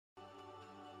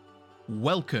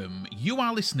Welcome. You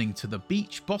are listening to the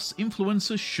Beach Boss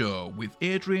Influencers Show with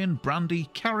Adrian, Brandy,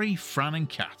 Carrie, Fran and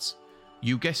Kat.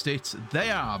 You guessed it,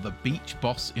 they are the Beach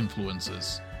Boss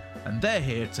Influencers. And they're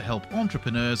here to help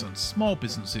entrepreneurs and small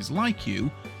businesses like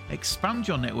you expand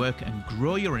your network and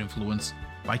grow your influence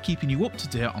by keeping you up to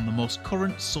date on the most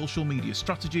current social media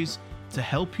strategies to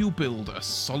help you build a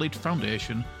solid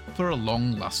foundation for a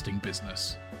long-lasting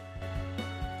business.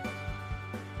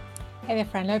 Hey there,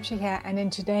 Fran Loubser here, and in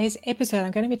today's episode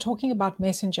I'm going to be talking about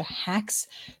messenger hacks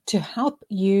to help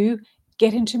you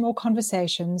get into more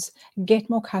conversations, get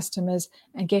more customers,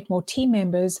 and get more team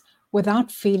members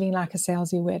without feeling like a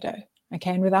salesy weirdo,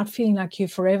 okay, and without feeling like you're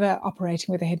forever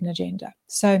operating with a hidden agenda.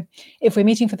 So if we're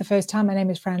meeting for the first time, my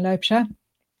name is Fran Loubser.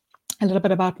 A little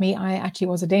bit about me, I actually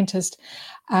was a dentist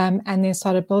and then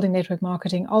started building network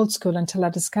marketing old school until I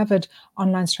discovered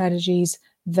online strategies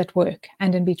that work.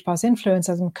 And in Beach Boss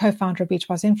Influencers, I'm co-founder of Beach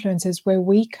Boss Influencers, where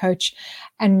we coach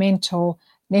and mentor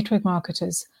network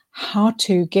marketers how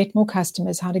to get more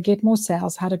customers, how to get more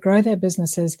sales, how to grow their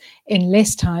businesses in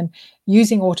less time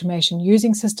using automation,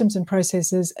 using systems and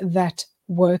processes that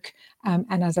work.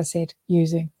 And as I said,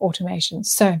 using automation.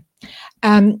 So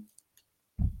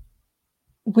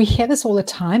we hear this all the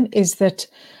time, is that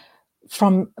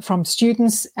from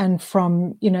students and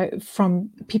from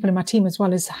people in my team as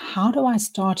well, is how do I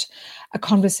start a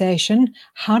conversation?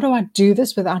 How do I do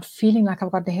this without feeling like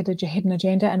I've got the hidden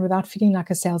agenda and without feeling like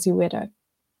a salesy weirdo?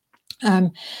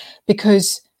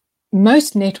 Because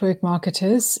most network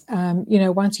marketers,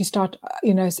 once you start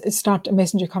a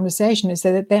messenger conversation, is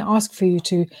that they ask for you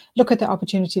to look at the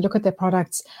opportunity, look at their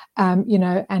products, and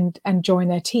join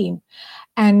their team.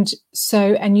 And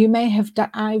you may have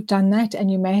I've done that,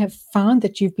 and you may have found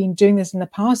that you've been doing this in the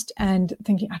past and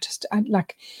thinking,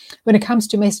 when it comes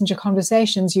to messenger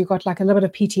conversations, you've got like a little bit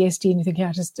of PTSD and you're thinking,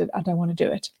 I don't want to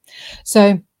do it.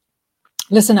 So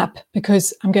listen up,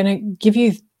 because I'm going to give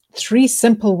you 3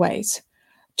 simple ways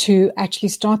to actually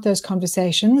start those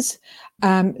conversations,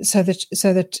 so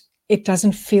that it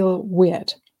doesn't feel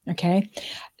weird. Okay.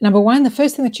 Number 1, the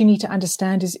first thing that you need to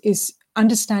understand is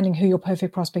understanding who your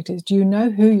perfect prospect is. Do you know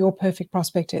who your perfect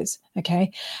prospect is?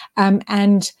 Okay.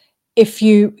 And if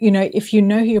you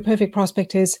know who your perfect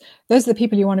prospect is, those are the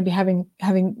people you want to be having,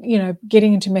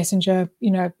 getting into messenger,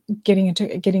 getting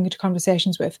into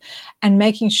conversations with, and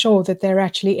making sure that they're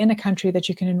actually in a country that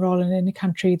you can enroll in a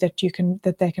country that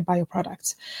they can buy your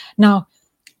products. Now,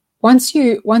 once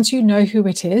you know who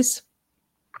it is,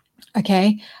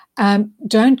 okay,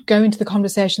 don't go into the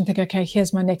conversation and think, okay,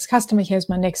 here's my next customer, here's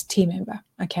my next team member.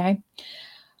 Okay.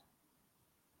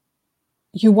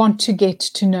 You want to get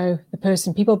to know the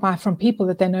person. People buy from people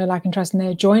that they know, like, and trust, and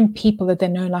they join people that they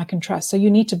know, like, and trust. So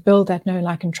you need to build that know,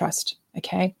 like, and trust.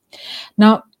 Okay.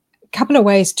 Now, a couple of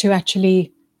ways to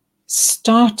actually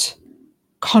start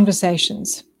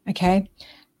conversations. Okay.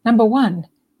 Number 1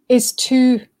 is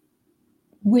to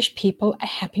wish people a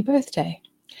happy birthday.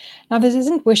 Now, this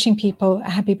isn't wishing people a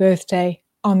happy birthday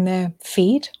on their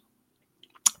feed.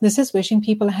 This is wishing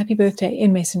people a happy birthday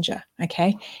in Messenger,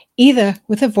 okay? Either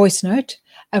with a voice note.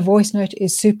 A voice note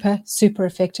is super, super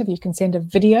effective. You can send a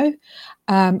video.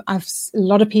 A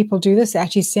lot of people do this. They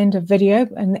actually send a video,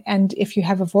 and if you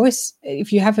have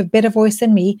a better voice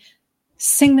than me,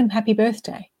 sing them happy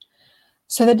birthday,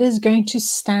 so that it is going to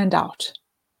stand out,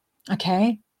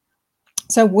 okay?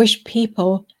 So wish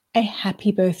people a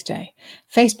happy birthday.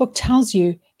 Facebook tells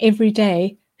you every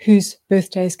day whose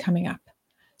birthday is coming up.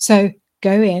 So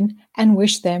go in and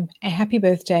wish them a happy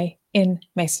birthday in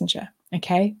Messenger,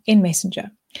 okay? In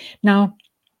Messenger. Now,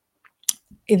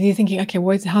 if you're thinking, okay,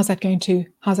 how's that going to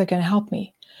help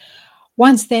me?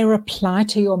 Once they reply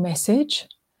to your message,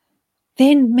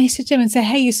 then message them and say,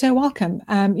 hey, you're so welcome.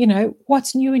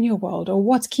 What's new in your world, or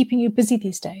what's keeping you busy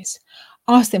these days?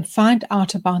 Ask them, find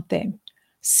out about them.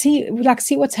 See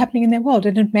what's happening in their world.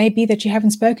 And it may be that you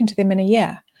haven't spoken to them in a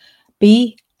year.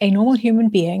 Be a normal human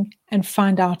being and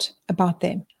find out about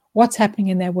them. What's happening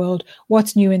in their world?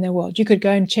 What's new in their world? You could go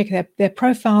and check their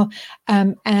profile,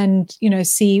 and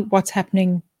see what's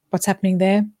happening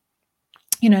there.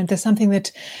 If there's something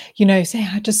that, say,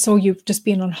 I just saw you've just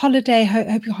been on holiday.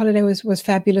 Hope your holiday was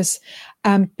fabulous.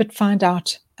 But find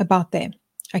out about them.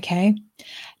 Okay.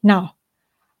 Now,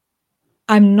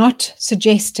 I'm not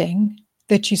suggesting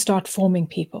that you start forming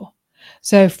people.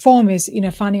 So form is,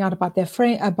 finding out about their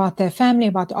about their family,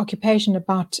 about the occupation,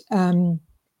 about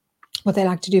what they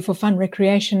like to do for fun,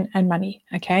 recreation, and money.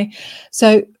 Okay.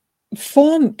 So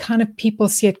form, kind of, people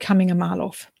see it coming a mile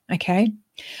off. Okay.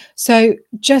 So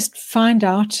just find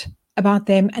out about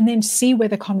them and then see where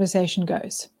the conversation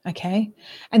goes. Okay.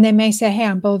 And they may say, hey,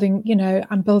 I'm building a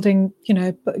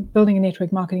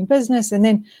network marketing business, and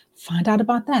then find out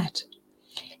about that.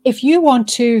 If you want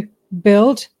to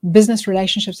build business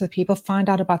relationships with people, find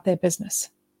out about their business.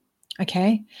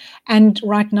 Okay. And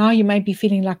right now you may be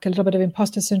feeling like a little bit of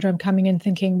imposter syndrome coming in,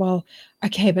 thinking, well,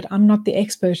 okay, but I'm not the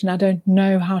expert and I don't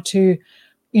know how to,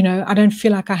 I don't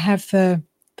feel like I have the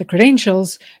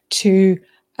credentials to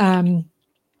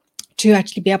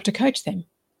actually be able to coach them.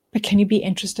 But can you be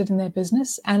interested in their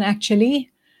business? And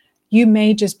actually, you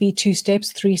may just be 2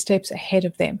 steps, 3 steps ahead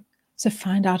of them. So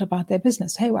find out about their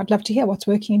business. Hey, I'd love to hear what's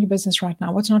working in your business right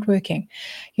now. What's not working?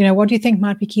 What do you think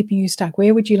might be keeping you stuck?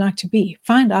 Where would you like to be?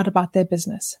 Find out about their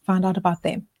business. Find out about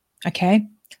them. Okay.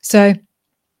 So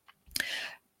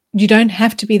you don't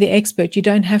have to be the expert. You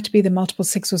don't have to be the multiple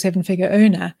 6 or 7 figure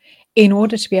earner in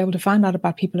order to be able to find out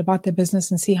about people, about their business,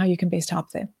 and see how you can best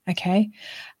help them. Okay.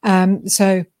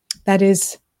 So that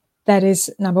is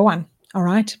number 1. All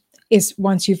right. Is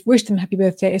once you've wished them happy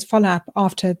birthday, is follow up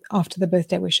after the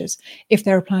birthday wishes if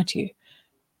they reply to you.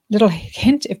 Little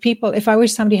hint: if I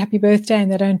wish somebody happy birthday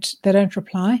and they don't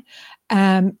reply,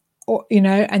 and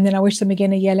then I wish them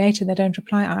again a year later and they don't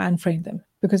reply, I unfriend them,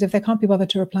 because if they can't be bothered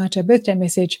to reply to a birthday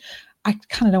message, I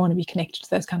kind of don't want to be connected to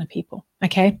those kind of people.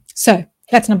 Okay, so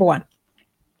that's number 1.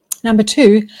 Number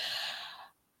 2,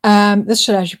 this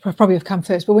should actually probably have come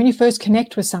first, but when you first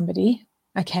connect with somebody,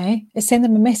 okay, is send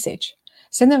them a message.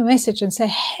 Send them a message and say,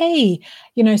 hey,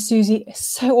 Susie, it's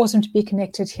so awesome to be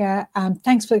connected here.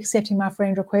 Thanks for accepting my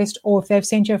friend request. Or if they've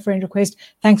sent you a friend request,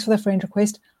 thanks for the friend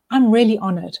request. I'm really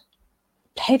honored.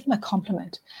 Pay them a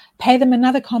compliment. Pay them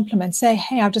another compliment. Say,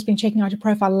 hey, I've just been checking out your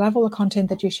profile. I love all the content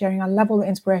that you're sharing. I love all the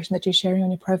inspiration that you're sharing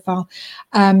on your profile.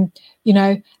 And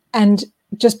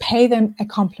just pay them a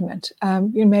compliment.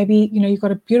 Maybe, you've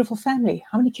got a beautiful family.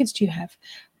 How many kids do you have?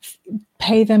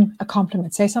 Pay them a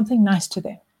compliment. Say something nice to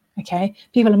them. Okay,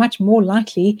 people are much more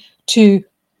likely to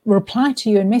reply to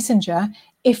you in Messenger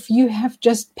if you have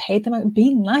just paid them,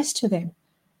 being nice to them,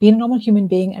 being a normal human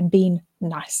being and being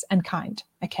nice and kind.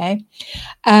 Okay,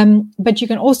 but you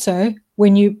can also,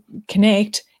 when you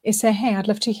connect, is say, hey, I'd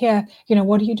love to hear,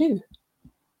 what do you do?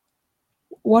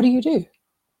 What do you do?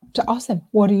 To ask them,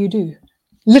 what do you do?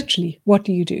 Literally, what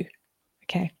do you do?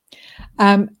 Okay,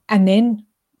 and then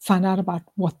find out about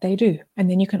what they do. And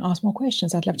then you can ask more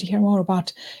questions. I'd love to hear more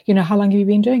about, how long have you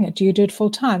been doing it? Do you do it full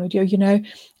time? And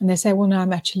they say, well, no,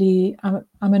 I'm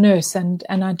a nurse and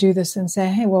I do this, and say,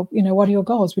 hey, well, what are your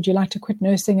goals? Would you like to quit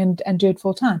nursing and do it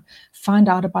full time? Find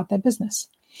out about their business.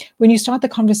 When you start the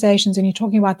conversations and you're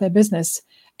talking about their business,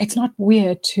 it's not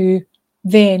weird to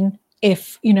then,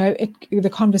 if the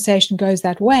conversation goes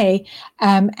that way,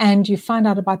 and you find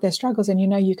out about their struggles and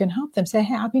you can help them, say,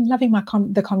 hey, I've been loving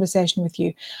the conversation with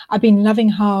you. I've been loving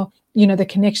how the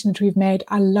connection that we've made.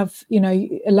 I love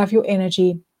your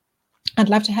energy. I'd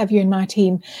love to have you in my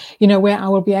team, where I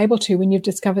will be able to, when you've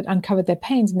uncovered their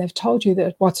pains and they've told you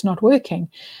that what's not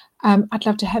working, I'd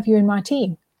love to have you in my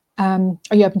team. Are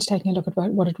you open to taking a look at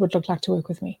what it would look like to work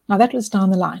with me? Now that was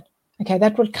down the line. Okay,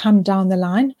 that would come down the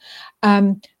line.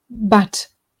 But,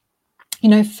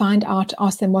 find out,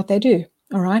 ask them what they do.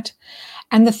 All right.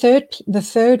 And the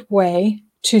third way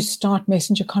to start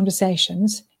messenger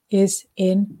conversations is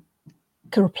in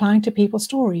replying to people's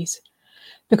stories,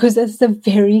 because that's the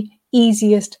very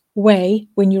easiest way.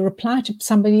 When you reply to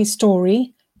somebody's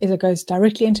story, is it goes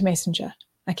directly into Messenger.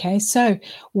 Okay. So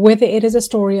whether it is a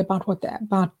story about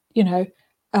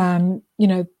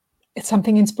it's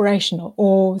something inspirational,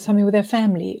 or something with their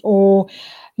family, or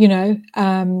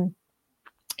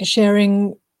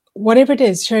sharing whatever it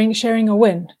is, sharing a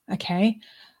win. Okay,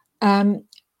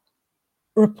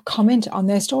 comment on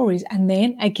their stories, and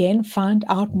then again find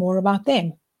out more about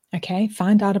them. Okay,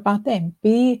 find out about them.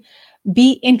 Be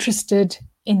interested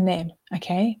in them.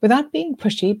 Okay, without being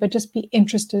pushy, but just be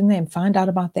interested in them. Find out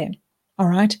about them. All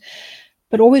right.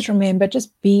 But always remember,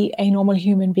 just be a normal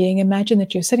human being. Imagine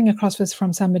that you're sitting across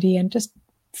from somebody and just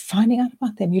finding out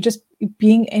about them. You're just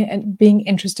being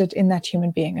interested in that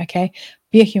human being. Okay,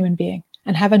 be a human being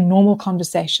and have a normal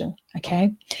conversation.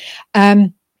 Okay,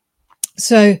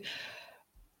 so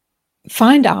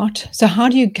find out. So how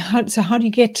do you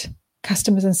get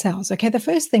customers and sales? Okay, the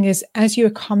first thing is, as you're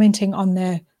commenting on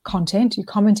their content, you're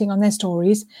commenting on their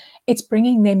stories, it's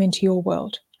bringing them into your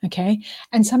world. Okay.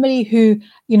 And somebody who,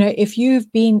 if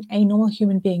you've been a normal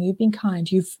human being, you've been kind,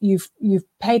 you've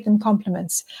paid them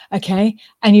compliments, okay,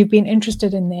 and you've been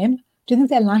interested in them, do you think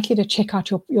they're likely to check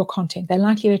out your content? They're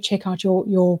likely to check out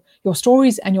your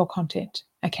stories and your content.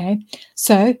 Okay.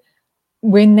 So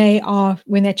when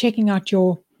they're checking out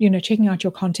your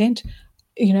content,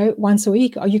 once a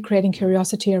week, are you creating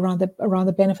curiosity around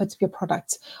the benefits of your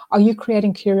products? Are you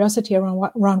creating curiosity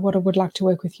around what it would like to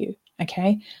work with you?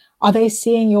 Okay. Are they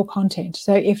seeing your content?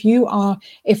 So if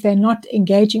they're not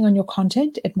engaging on your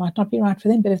content, it might not be right for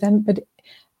them. But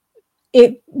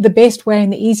the best way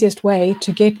and the easiest way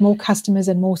to get more customers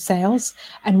and more sales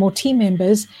and more team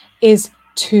members is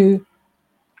to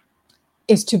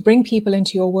bring people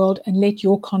into your world and let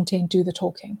your content do the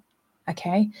talking.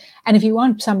 Okay. And if you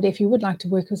would like to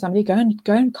work with somebody, go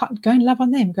and love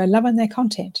on them, go love on their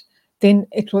content. Then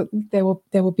they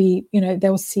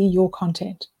will see your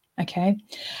content. Okay.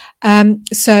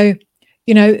 So,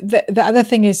 the other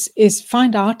thing is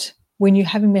find out when you're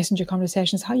having messenger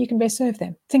conversations, how you can best serve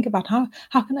them. Think about how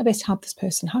can I best help this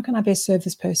person? How can I best serve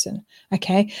this person?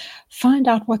 Okay. Find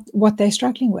out what they're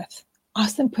struggling with.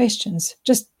 Ask them questions.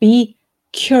 Just be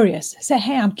curious. Say,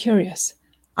 hey, I'm curious.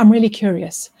 I'm really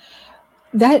curious.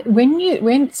 That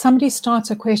when somebody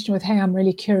starts a question with, hey, I'm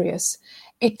really curious,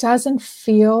 it doesn't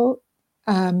feel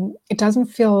pushy,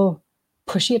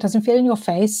 it doesn't feel in your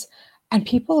face, and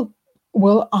people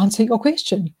will answer your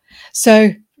question.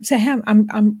 So say, hey,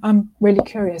 I'm really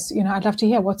curious. I'd love to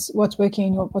hear what's working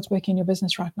in your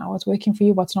business right now, what's working for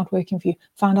you, what's not working for you.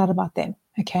 Find out about them.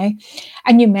 Okay.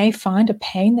 And you may find a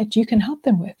pain that you can help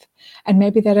them with. And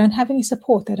maybe they don't have any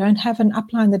support. They don't have an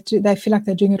upline they feel like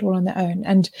they're doing it all on their own.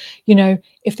 And,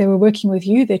 if they were working with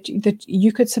you, that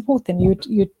you could support them.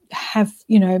 You'd have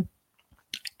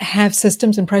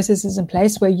systems and processes in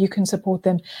place where you can support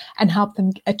them and help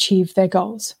them achieve their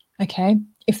goals. Okay.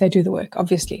 If they do the work,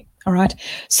 obviously. All right.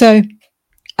 So,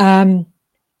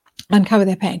 uncover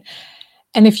their pain.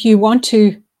 And if you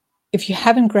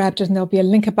haven't grabbed it, and there'll be a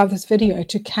link above this video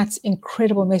to Kat's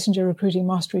incredible Messenger Recruiting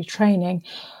Mastery training,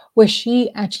 where she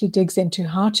actually digs into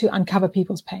how to uncover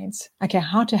people's pains. Okay,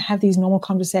 how to have these normal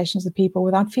conversations with people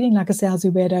without feeling like a salesy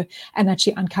weirdo, and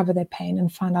actually uncover their pain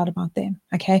and find out about them.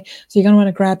 Okay, so you're going to want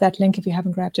to grab that link if you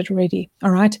haven't grabbed it already.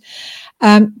 All right,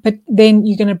 but then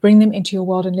you're going to bring them into your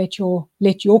world and let your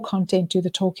content do the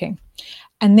talking.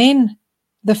 And then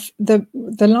the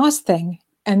last thing,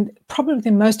 and probably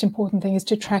the most important thing, is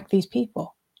to track these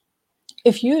people.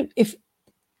 If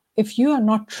you are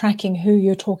not tracking who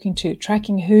you're talking to,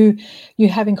 tracking who you're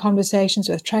having conversations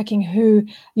with, tracking who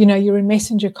you're in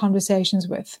messenger conversations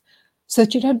with, so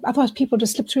that you don't, otherwise people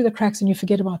just slip through the cracks and you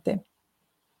forget about them.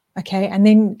 Okay, and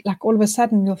then like all of a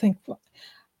sudden you'll think, so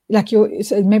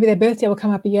maybe their birthday will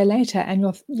come up a year later, and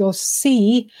you'll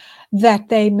see that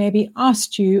they maybe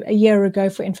asked you a year ago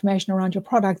for information around your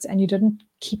products, and you didn't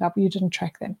keep up, you didn't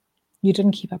track them, you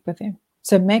didn't keep up with them.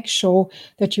 So make sure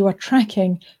that you are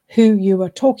tracking who you are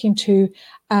talking to,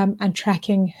 and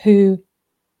tracking where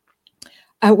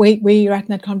you're at in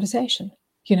that conversation.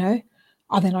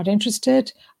 Are they not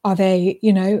interested? Are they,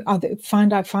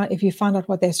 if you find out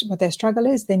what their struggle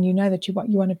is, then you know that you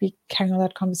want to be carrying on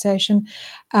that conversation.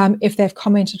 If they've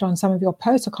commented on some of your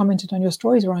posts or commented on your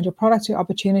stories around your products, your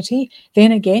opportunity,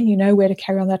 then again, you know where to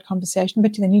carry on that conversation.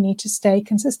 But then you need to stay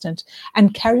consistent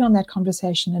and carry on that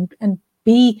conversation and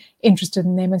be interested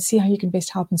in them and see how you can best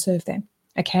help and serve them.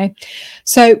 Okay.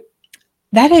 So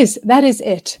that is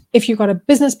it. If you've got a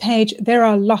business page, there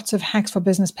are lots of hacks for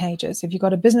business pages. If you've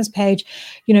got a business page,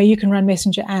 you can run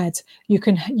messenger ads. You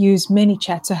can use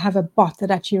ManyChat, so have a bot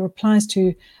that actually replies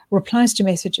to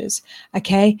messages.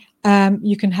 Okay.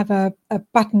 You can have a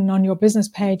button on your business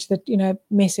page that,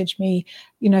 message me,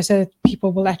 so that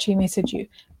people will actually message you.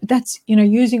 But that's,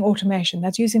 using automation,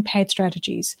 that's using paid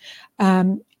strategies.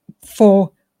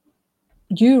 For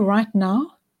you right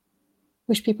now,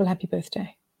 wish people happy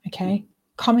birthday. Okay.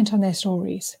 Comment on their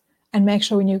stories, and make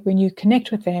sure when you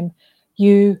connect with them,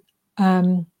 you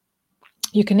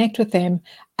connect with them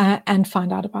and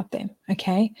find out about them.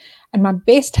 Okay. And my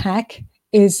best hack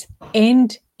is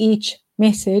end each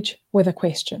message with a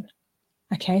question.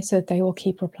 Okay. So that they will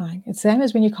keep replying. It's the same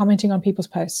as when you're commenting on people's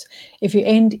posts. If you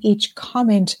end each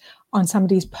comment on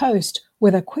somebody's post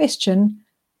with a question,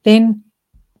 then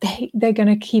they're going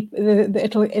to keep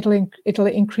it'll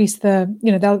increase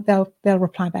the they'll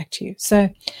reply back to you. So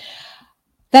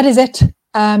that is it.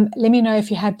 Let me know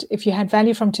if you had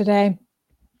value from today,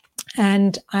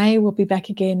 and I will be back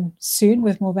again soon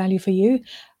with more value for you.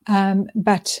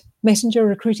 But Messenger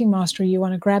Recruiting Mastery, you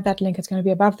want to grab that link. It's going to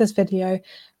be above this video.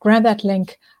 Grab that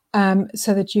link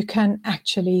so that you can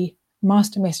actually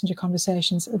master messenger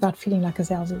conversations without feeling like a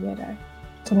salesy weirdo.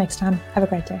 Till next time, have a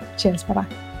great day. Cheers. Bye-bye.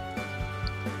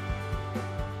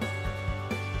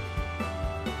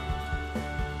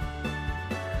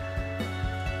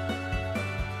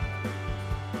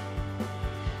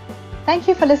 Thank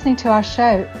you for listening to our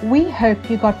show. We hope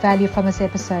you got value from this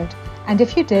episode. And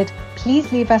if you did,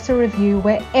 please leave us a review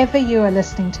wherever you are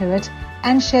listening to it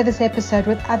and share this episode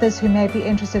with others who may be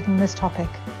interested in this topic.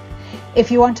 If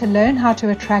you want to learn how to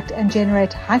attract and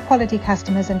generate high-quality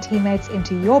customers and teammates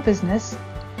into your business,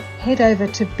 head over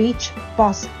to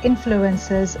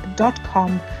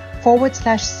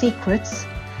beachbossinfluencers.com/secrets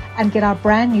and get our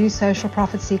brand new Social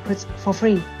Profit Secrets for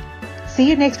free. See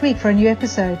you next week for a new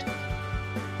episode.